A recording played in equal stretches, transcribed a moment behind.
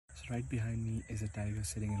Right behind me is a tiger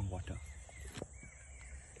sitting in water.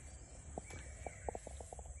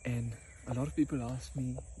 And a lot of people ask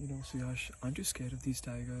me, Suyash, aren't you scared of these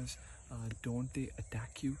tigers? Don't they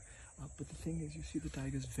attack you? But the thing is, you see the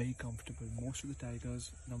tigers very comfortable. Most of the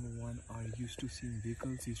tigers, number one, are used to seeing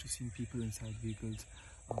vehicles, used to seeing people inside vehicles.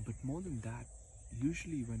 But more than that,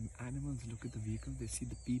 usually when animals look at the vehicle, they see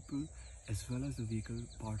the people as well as the vehicle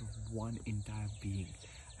part of one entire being.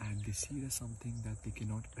 And they see it as something that they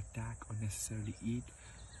cannot attack or necessarily eat.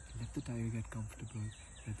 Let the tiger get comfortable,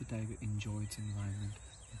 let the tiger enjoy its environment,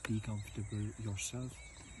 be comfortable yourself,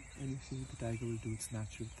 and you see the tiger will do its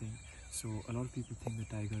natural thing. So a lot of people think the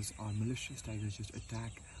tigers are malicious, tigers just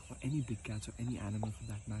attack, or any big cats or any animal for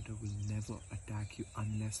that matter will never attack you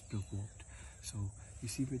unless provoked. So you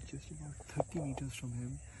see we're just about 30 meters from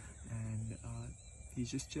him, and he's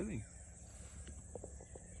just chilling.